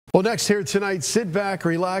Well, next here tonight, sit back,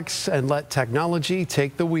 relax, and let technology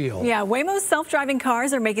take the wheel. Yeah, Waymo's self-driving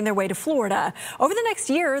cars are making their way to Florida. Over the next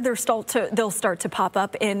year, they'll start to pop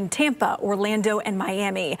up in Tampa, Orlando, and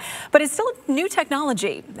Miami. But it's still new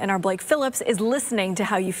technology, and our Blake Phillips is listening to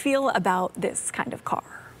how you feel about this kind of car.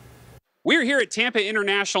 We're here at Tampa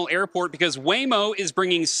International Airport because Waymo is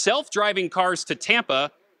bringing self-driving cars to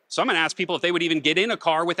Tampa. So I'm going to ask people if they would even get in a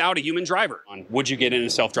car without a human driver. Would you get in a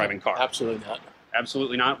self-driving car? Absolutely not.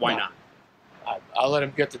 Absolutely not? Why not? I'll let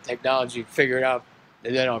them get the technology figured out,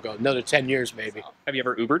 and then I'll go another 10 years maybe. Have you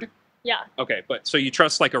ever Ubered? Yeah. Okay, but so you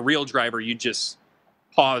trust like a real driver, you just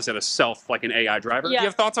pause at like an AI driver? Yeah. Do you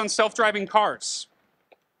have thoughts on self-driving cars?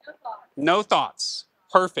 No thoughts.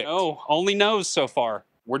 Perfect. Oh, only no's so far.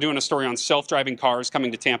 We're doing a story on self-driving cars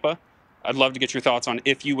coming to Tampa. I'd love to get your thoughts on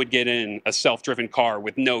if you would get in a self-driven car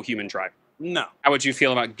with no human driver. No. How would you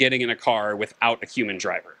feel about getting in a car without a human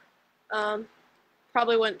driver?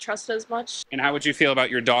 Probably wouldn't trust it as much. And how would you feel about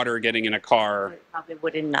your daughter getting in a car? Probably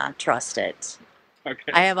would not trust it.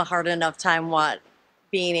 Okay. I have a hard enough time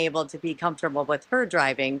being able to be comfortable with her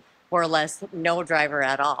driving, or less no driver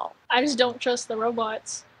at all. I just don't trust the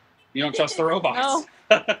robots. You don't trust the robots?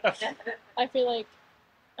 No. I feel like,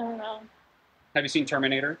 I don't know. Have you seen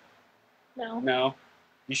Terminator? No. No.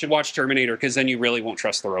 You should watch Terminator because then you really won't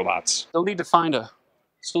trust the robots. Still need to find a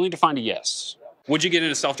yes. Would you get in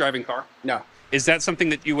a self-driving car? No. Is that something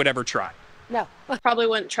that you would ever try? No. Probably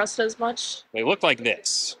wouldn't trust it as much. They look like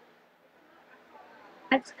this.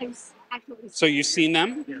 Actually, So you've seen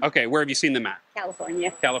them? Okay, where have you seen them at?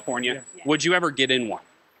 California. California. Yeah. Would you ever get in one?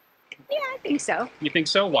 Yeah, I think so. You think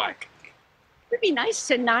so? Why? It'd be nice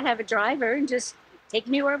to not have a driver and just take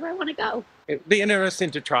me wherever I want to go. It'd be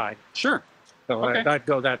interesting to try. Sure. So Okay. I'd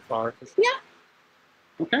go that far.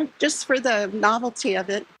 Okay. Just for the novelty of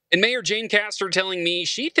it. And Mayor Jane Castor telling me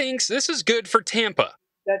she thinks this is good for Tampa.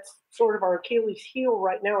 That's sort of our Achilles heel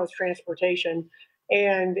right now is transportation.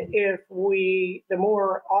 And if the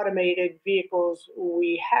more automated vehicles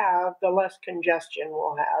we have, the less congestion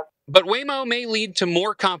we'll have. But Waymo may lead to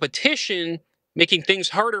more competition, making things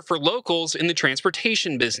harder for locals in the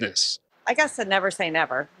transportation business. I guess I'd never say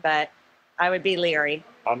never, but I would be leery.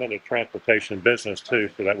 I'm in the transportation business too,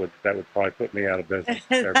 so that would probably put me out of business.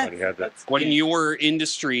 Everybody had that. What in your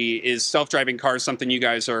industry is self-driving cars something you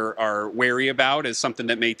guys are wary about? Is something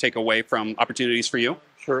that may take away from opportunities for you?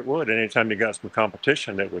 Sure, it would. Anytime you got some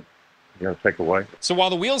competition, it would, take away. So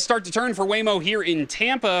while the wheels start to turn for Waymo here in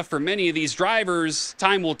Tampa, for many of these drivers,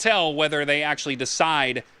 time will tell whether they actually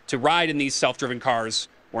decide to ride in these self-driven cars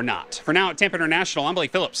or not. For now, at Tampa International, I'm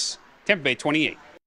Blake Phillips, Tampa Bay 28.